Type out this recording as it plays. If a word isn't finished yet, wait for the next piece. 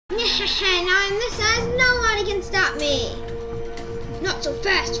Now I'm this size, nobody can stop me. Not so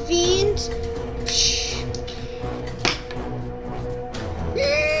fast, fiend.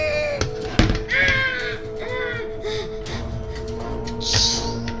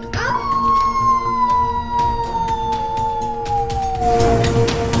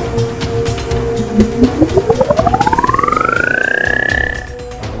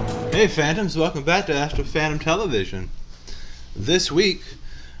 Hey Phantoms, welcome back to Astro Phantom Television. This week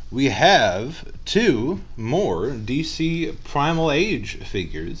we have two more DC Primal Age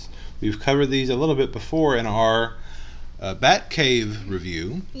figures. We've covered these a little bit before in our Batcave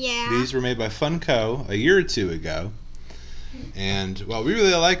review. Yeah. These were made by Funko a year or two ago. And, well, we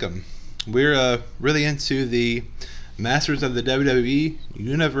really like them. We're really into the Masters of the WWE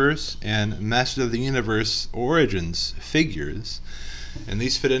Universe and Masters of the Universe Origins figures. And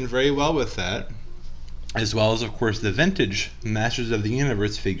these fit in very well with that, as well as, of course, the vintage Masters of the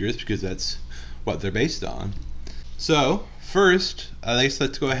Universe figures, because that's what they're based on. So, first,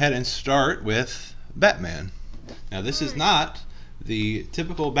 let's go ahead and start with Batman. Now, this is not the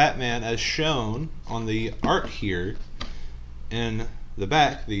typical Batman as shown on the art here in the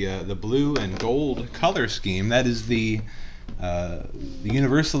back, the blue and gold color scheme. That is the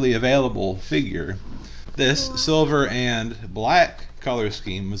universally available figure. This silver and black color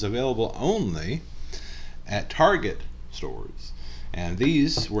scheme was available only at Target stores, and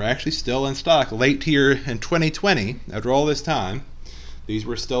these were actually still in stock late here in 2020. After all this time, these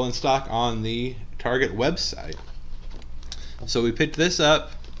were still in stock on the Target website. So we picked this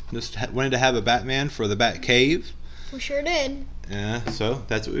up, just wanted to have a Batman for the Batcave. We sure did. Yeah, so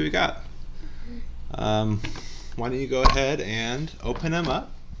that's what we got. Why don't you go ahead and open them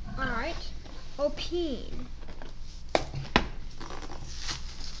up? Alright. Open.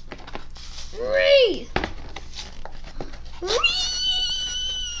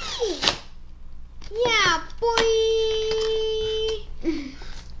 Yeah, boy.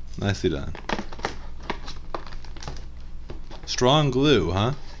 Nicely done. Strong glue,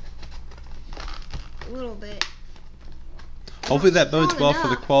 huh? A little bit. Hopefully that bodes well for the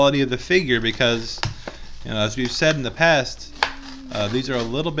enough. quality of the figure, because, you know, as we've said in the past, these are a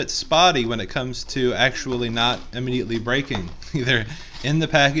little bit spotty when it comes to actually not immediately breaking, either in the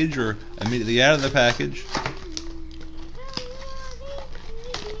package or immediately out of the package.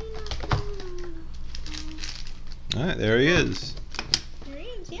 Alright, there he is. There he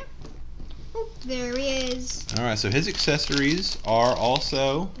is, yeah. Oh, there he is. Alright, so his accessories are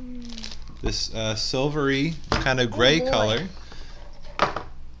also this silvery kind of gray color,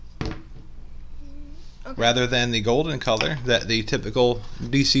 rather than the golden color that the typical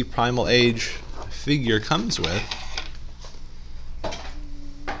DC Primal Age figure comes with.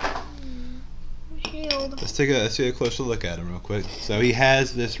 Shield. Let's take a closer look at him real quick. So he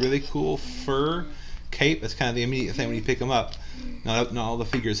has this really cool fur cape. That's kind of the immediate thing when you pick him up. Not all the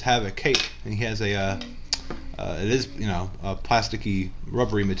figures have a cape, and he has a it is, you know, a plasticky,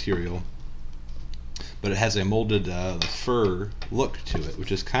 rubbery material, but it has a molded fur look to it,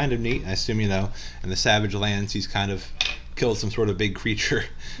 which is kind of neat. I assume, you know, in the Savage Lands he's kind of killed some sort of big creature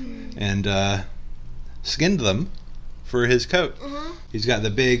and skinned them for his coat. He's got the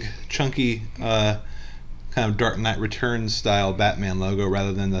big, chunky, kind of Dark Knight Returns style Batman logo,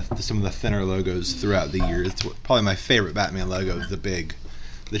 rather than some of the thinner logos throughout the years. It's probably my favorite Batman logo is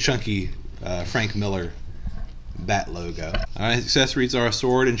the chunky Frank Miller Bat logo. Alright, his accessories are a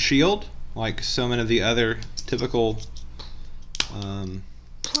sword and shield, like so many of the other typical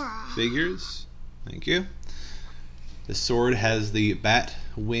figures. Thank you. The sword has the bat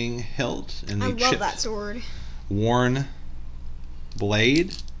wing hilt and the I love that sword. worn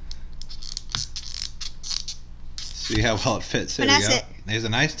blade. See how well it fits. There we go. It. He has a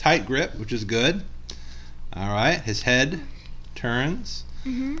nice tight grip, which is good. Alright, his head turns.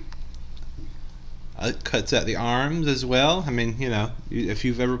 It cuts out the arms as well. I mean, you know, if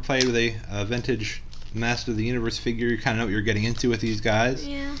you've ever played with a vintage Master of the Universe figure, you kind of know what you're getting into with these guys.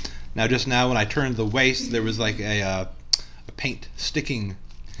 Yeah. Now, just now when I turned the waist, there was like a paint sticking,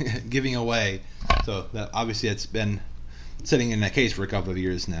 giving away. So that, obviously it's been sitting in a case for a couple of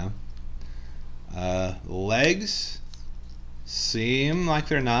years now. Legs seem like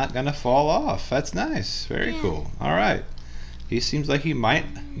they're not gonna fall off. That's nice. Very cool. All right. He seems like he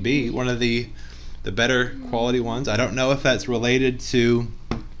might be one of the better quality ones. I don't know if that's related to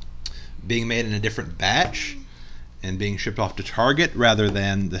being made in a different batch and being shipped off to Target rather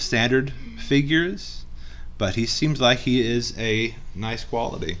than the standard figures, but he seems like he is a nice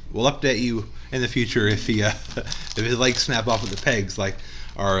quality. We'll update you in the future if he if his legs snap off at the pegs like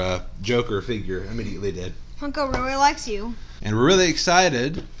our Joker figure immediately did. Funko really likes you. And we're really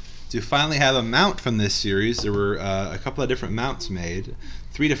excited to finally have a mount from this series. There were a couple of different mounts made,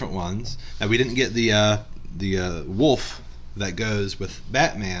 3 different ones. Now we didn't get the wolf that goes with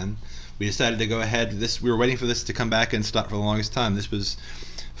Batman. We decided to go ahead. We were waiting for this to come back in stock for the longest time. This was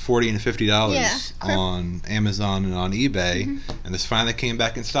 $40 and $50 on Amazon and on eBay, and this finally came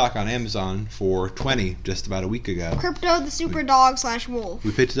back in stock on Amazon for $20 just about a week ago. Krypto the Superdog / wolf.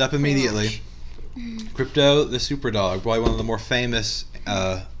 We picked it up immediately. Krypto the Superdog, probably one of the more famous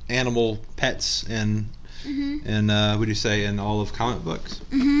animal pets in what do you say, in all of comic books.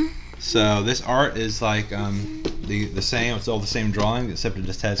 So this art is like the same. It's all the same drawing, except it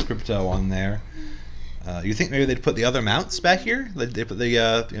just has Krypto on there. You think maybe they'd put the other mounts back here? They put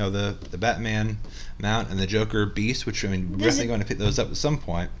the the Batman mount and the Joker Beast, which I mean we're definitely going to pick those up at some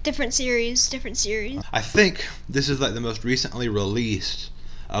point. Different series. I think this is like the most recently released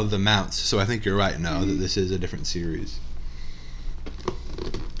of the mounts, so I think you're right now that this is a different series.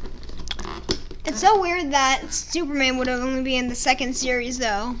 It's so weird that Superman would only be in the 2nd series,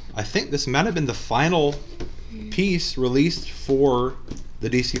 though. I think this might have been the final piece released for the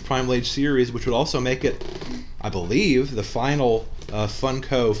DC Primal Age series, which would also make it, I believe, the final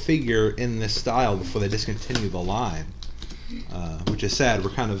Funko figure in this style before they discontinue the line. Which is sad. We're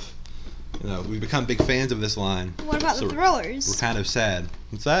kind of, we've become big fans of this line. What about the Thrillers? We're kind of sad.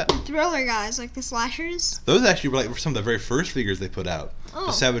 What's that? The Thriller guys, like the slashers? Those actually were like some of the very first figures they put out. Oh.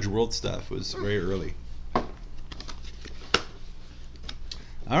 The Savage World stuff was very early.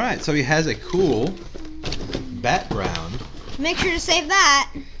 Alright, so he has a cool background. Make sure to save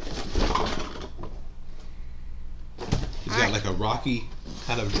that. He's got like a rocky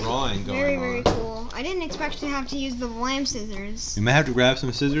kind of drawing going on. Very cool. I didn't expect to have to use the lamb scissors. You may have to grab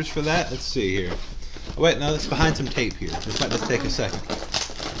some scissors for that. Let's see here. Oh, wait, no, that's behind some tape here. This might just take a second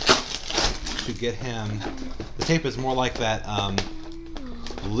to get him. The tape is more like that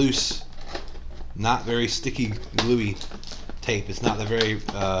loose, not very sticky, gluey tape. It's not the very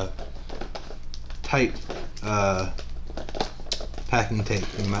tight packing tape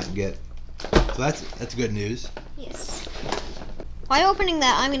you might get. So that's good news. Yes. By opening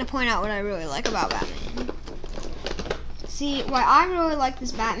that, I'm going to point out what I really like about Batman. See, why I really like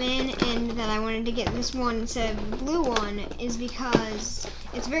this Batman and that I wanted to get this one instead of the blue one is because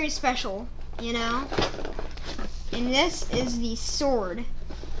it's very special, you know? And this is the sword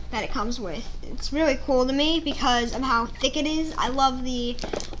that it comes with. It's really cool to me because of how thick it is. I love the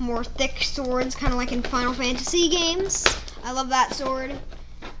more thick swords, kind of like in Final Fantasy games. I love that sword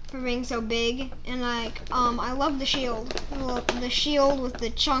for being so big, and like I love the shield. The shield with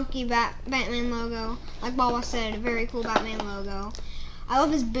the chunky Batman logo. Like Baba said, a very cool Batman logo. I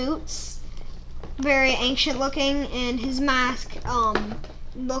love his boots, very ancient looking, and his mask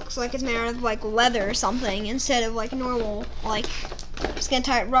looks like it's made out of like leather or something instead of like normal like skin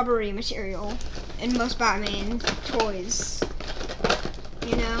tight rubbery material in most Batman toys.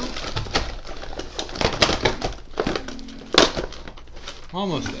 You know?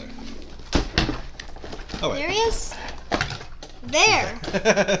 Almost there. Oh, wait. There he is. There.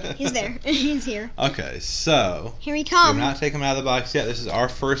 He's there. He's here. Okay, so Here he we're comes. not taking him out of the box yet. This is our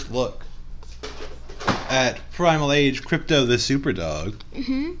first look at Primal Age Krypto the Superdog.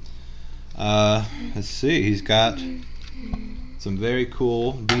 Let's see. He's got some very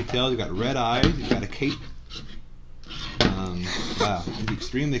cool details. He's got red eyes. He's got a cape. Wow, he's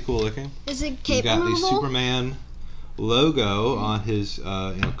extremely cool looking. Is it He's cape got the removal? Superman logo on his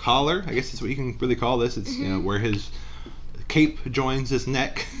collar. I guess that's what you can really call this. It's where his cape joins his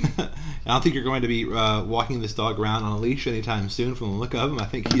neck. I don't think you're going to be walking this dog around on a leash anytime soon from the look of him. I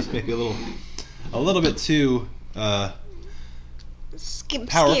think he's maybe a little bit too powerful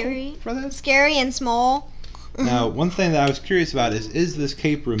Scary. for this. Scary and small. Now, one thing that I was curious about is this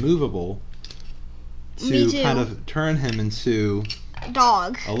cape removable Me to too. kind of turn him into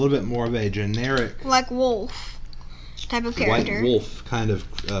Dog. a little bit more of a generic Like wolf type of character. white wolf kind of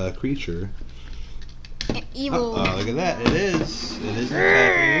creature. Evil. Oh, look at that. It is in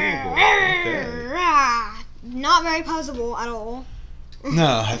fact removable. Okay. Not very puzzleable at all.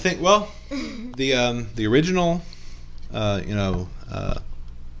 No, I think, well, the original, the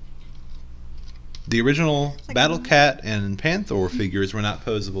original like Battle Cat and Panther figures were not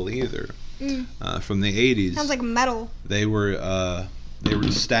posable either. From the 80s. Sounds like metal. They were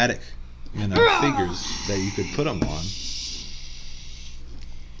just static, figures that you could put them on.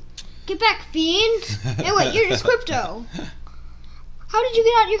 Get back, fiend! Hey, wait, you're just Krypto. How did you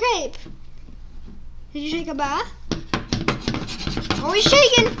get out your cape? Did you take a bath? Oh, he's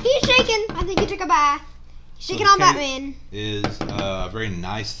shaking! He's shaking! I think he took a bath. He's shaking on Batman. Is a very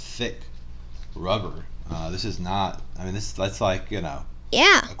nice, thick rubber. This is not, that's like,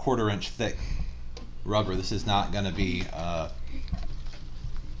 Yeah. a 1/4 inch thick rubber. This is not going to be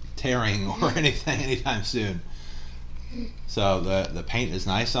tearing or anything anytime soon. So the paint is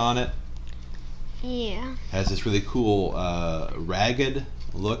nice on it. Yeah. Has this really cool ragged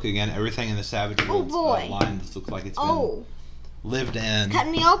look. Again, everything in the Savage World line just looks like it's been lived in.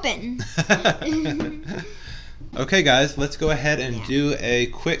 Cutting me open. Okay, guys, let's go ahead and do a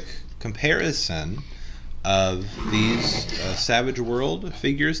quick comparison of these Savage World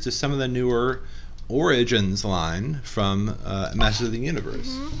figures to some of the newer Origins line from Masters of the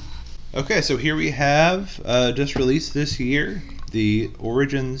Universe. Okay, so here we have just released this year the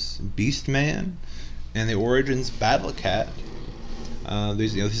Origins Beastman and the Origins Battle Cat.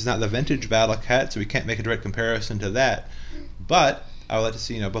 This is not the vintage Battle Cat, so we can't make a direct comparison to that. But I would like to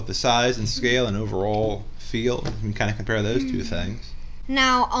see both the size and scale and overall feel. We can kind of compare those two things.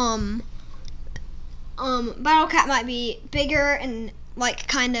 Now, Battle Cat might be bigger and like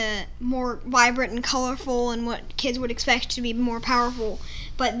kind of more vibrant and colorful and what kids would expect to be more powerful.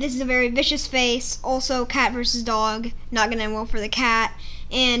 But this is a very vicious face. Also, cat versus dog, not gonna end well for the cat.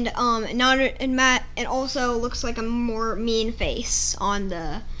 And it also looks like a more mean face on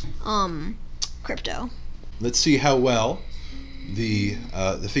the Krypto. Let's see how well the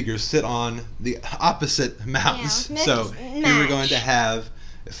figures sit on the opposite mounts. Yeah, so here we're going to have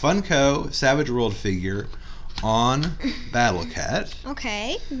a Funko Savage World figure on Battle Cat.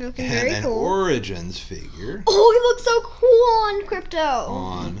 Okay, looking and very an cool. Origins figure. Oh, he looks so cool on Krypto.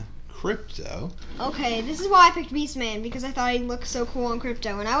 On Krypto. Okay, this is why I picked Beastman, because I thought he looked so cool on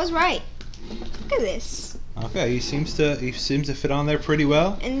Krypto, and I was right. Look at this. Okay, he seems to fit on there pretty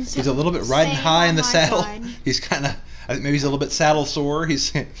well. And he's a little bit riding high in the saddle. Side. He's kind of, maybe he's a little bit saddle sore.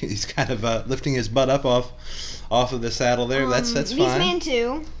 He's kind of lifting his butt up off of the saddle there. That's fine. Beastman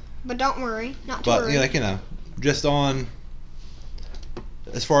too, but don't worry, not to worry. But just on,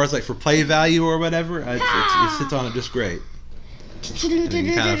 as far as like for play value or whatever, it sits on it just great. And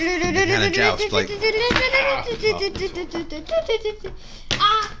you kind of joust like.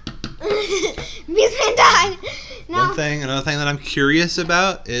 Beastman died. Another thing that I'm curious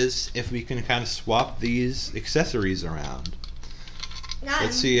about is if we can kind of swap these accessories around.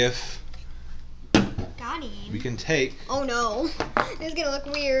 Let's see if we can take. Oh no, this is gonna look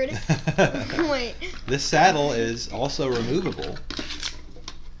weird. Wait. This saddle is also removable.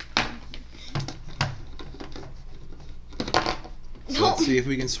 So let's see if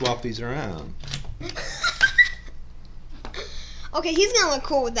we can swap these around. Okay, he's gonna look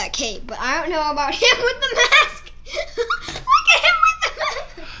cool with that cape, but I don't know about him with the mask. Look at him with the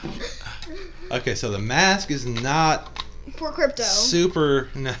mask. Okay, so the mask is not for Krypto. Super.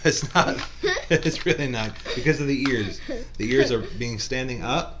 No, it's not. It's really not because of the ears. The ears are standing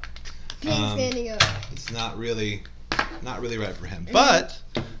up. Standing up. It's not really right for him. But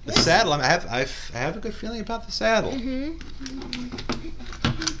the saddle, I have a good feeling about the saddle.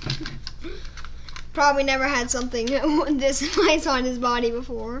 Probably never had something this nice on his body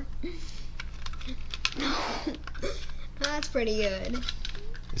before. That's pretty good.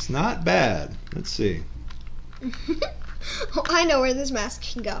 It's not bad. Let's see. Oh, I know where this mask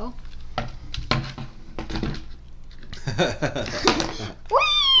can go.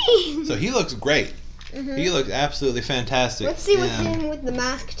 Whee! So he looks great. He looks absolutely fantastic. Let's see what's in with the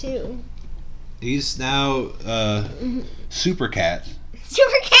mask too. He's now Super Cat.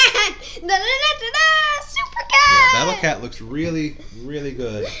 Super Cat! Super Cat! Yeah, Battle Cat looks really, really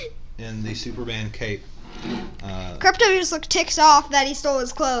good in the Superman cape. Krypto just looked ticked off that he stole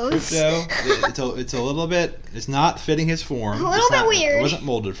his clothes. Krypto, it's a little bit, it's not fitting his form. A little bit weird. It wasn't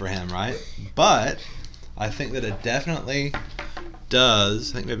molded for him, right? But I think that it definitely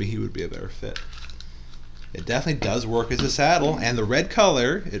does. I think maybe he would be a better fit. It definitely does work as a saddle, and the red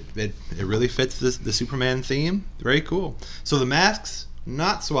color, it really fits the Superman theme. Very cool. So the masks,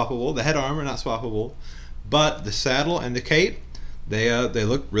 not swappable. The head armor, not swappable. But the saddle and the cape, they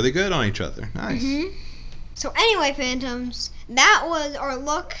look really good on each other. Nice. So anyway, Phantoms, that was our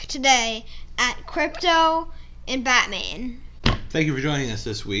look today at Krypto and Batman. Thank you for joining us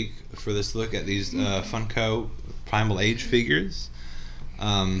this week for this look at these Funko Primal Age figures.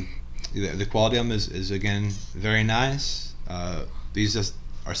 The quality of them is again very nice. These just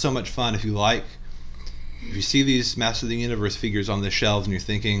are so much fun if you see these Master of the Universe figures on the shelves and you're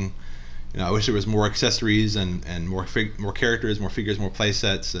thinking, I wish there was more accessories and more characters, more figures, more play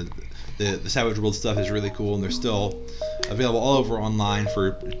sets. The Savage World stuff is really cool, and they're still available all over online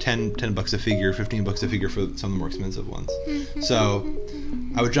for $10 a figure, $15 a figure for some of the more expensive ones. So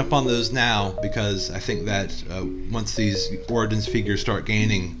I would jump on those now because I think that once these Origins figures start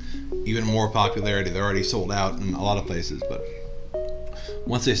gaining even more popularity, they're already sold out in a lot of places, but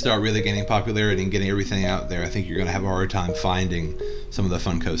once they start really gaining popularity and getting everything out there, I think you're going to have a hard time finding some of the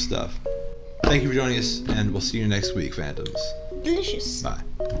Funko stuff. Thank you for joining us, and we'll see you next week, Fantoms. Delicious.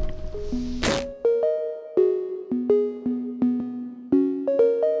 Bye.